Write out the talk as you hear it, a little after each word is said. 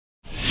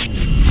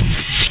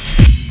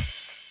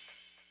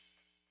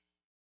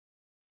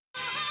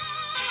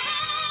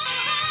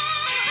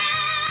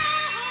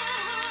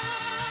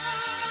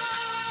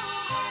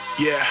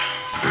Yeah,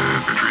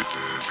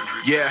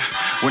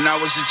 when I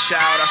was a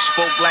child, I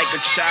spoke like a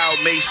child,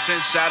 made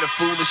sense out of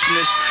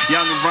foolishness.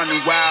 Young and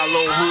running wild,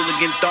 old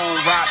hooligan throwing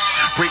rocks,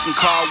 breaking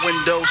car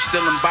windows,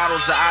 stealing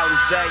bottles of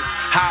Alizé.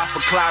 High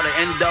for cloud of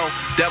endo,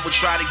 devil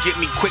tried to get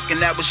me quick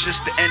and that was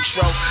just the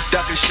intro.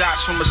 Ducking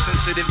shots from a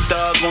sensitive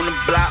thug on the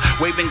block,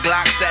 waving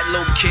Glocks at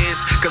little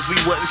kids, cause we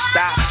wouldn't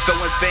stop,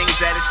 throwing things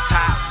at its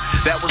top.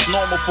 That was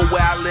normal for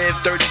where I live,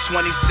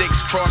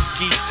 3026 Cross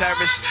Ski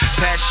Terrace.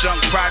 Past junk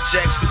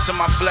projects until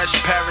my flesh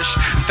perish.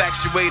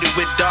 Infatuated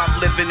with dark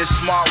living and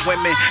smart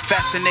women,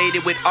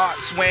 fascinated with art,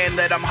 swearing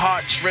that I'm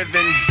heart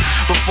driven.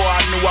 Before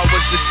I knew I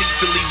was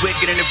deceitfully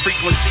wicked, and the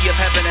frequency of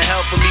heaven and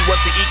hell for me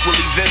wasn't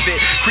equally vivid.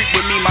 Creep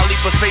with me, my leap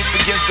of faith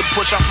begins to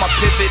push off my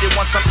pivot, and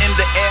once I'm in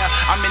the air,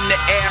 I'm in the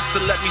air, so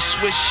let me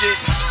swish it.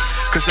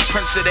 Cause the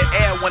prince of the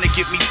air wanna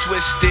get me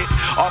twisted,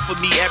 offer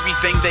me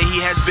everything that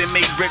he has been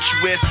made rich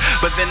with.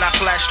 But then I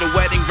flashed a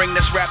wedding ring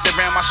that's wrapped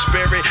around my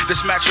spirit.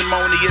 This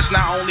matrimony is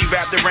not only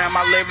wrapped around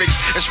my lyrics,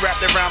 it's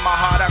wrapped around my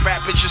heart. I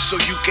rap it just so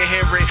you can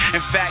hear it.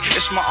 In fact,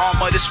 it's my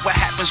armor, this what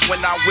happens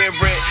when I wear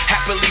it.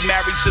 Happily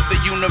married to the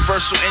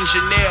universal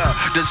engineer,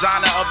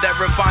 designer of that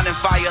refining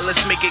fire,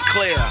 let's make it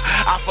clear.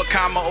 Alpha,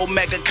 comma,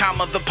 Omega,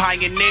 comma, the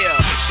pioneer.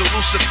 So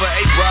Lucifer,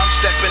 hey bro, I'm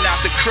stepping out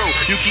the crew.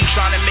 You keep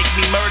trying to make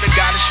me murder,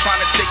 God is trying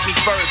to take me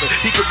further.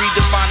 He could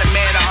redefine a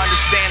man, I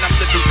understand, I'm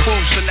living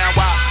proof. So now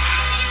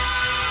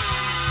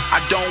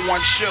I don't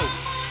want you.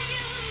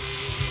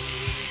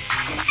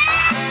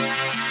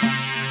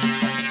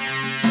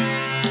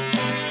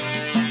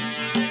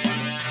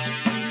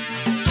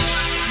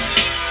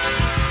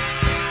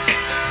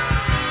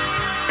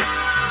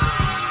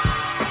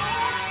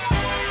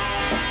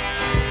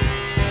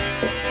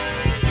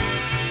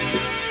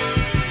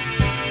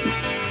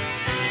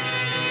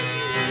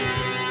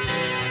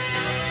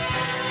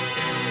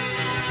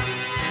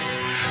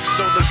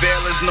 So the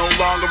veil is no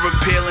longer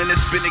appealing,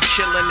 it's been a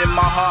killing in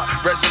my heart.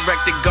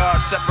 Resurrected God,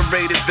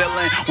 separated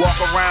villain. Walk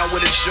around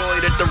with a joy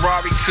that the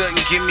Rari couldn't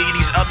give me.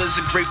 These others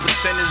are great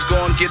pretenders, go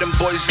and get them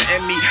boys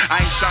in me.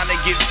 I ain't trying to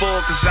get full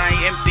cause I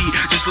ain't empty.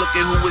 Just look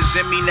at who was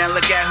in me, now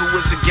look at who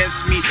was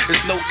against me.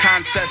 It's no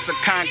contest, a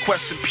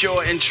conquest of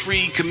pure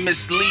intrigue can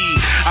mislead.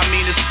 I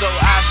mean it's so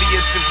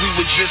obvious if we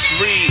would just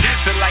read.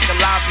 Feel like a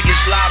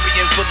lobbyist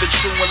lobbying for the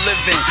true and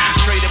living.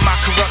 Traded my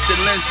corrupted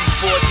lenses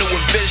for a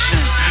newer vision.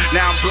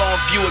 Now I'm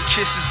blowing fewer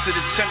kisses to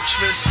the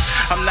temptress.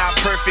 I'm not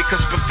perfect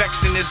cause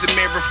perfection is a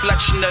mere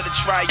reflection of the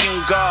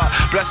triune God.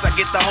 Bless I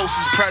get the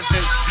host's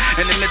presence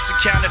in the midst of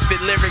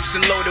counterfeit lyrics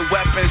and loaded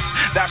weapons.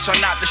 Thou shalt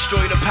not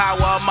destroy the power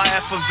of my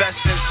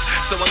effervescence.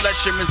 So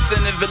unless you're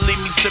incentive and lead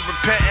me to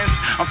repentance,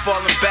 I'm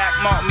falling back,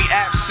 mark me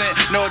absent,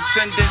 no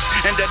attendance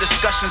in the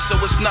discussion, so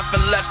it's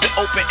nothing left to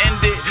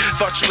open-ended.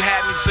 Thought you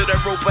had me till the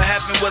rope of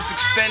heaven was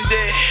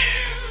extended,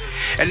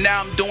 and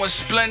now I'm doing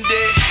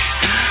splendid.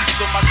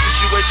 So my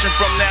situation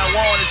from now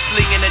on is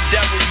fleeing the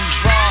devil you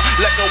drawn.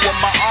 Let go of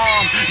my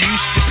arm, you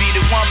used to be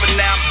the one, but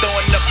now I'm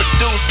throwing up a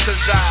deuce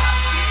cause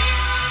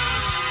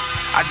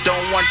I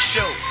don't want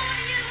you.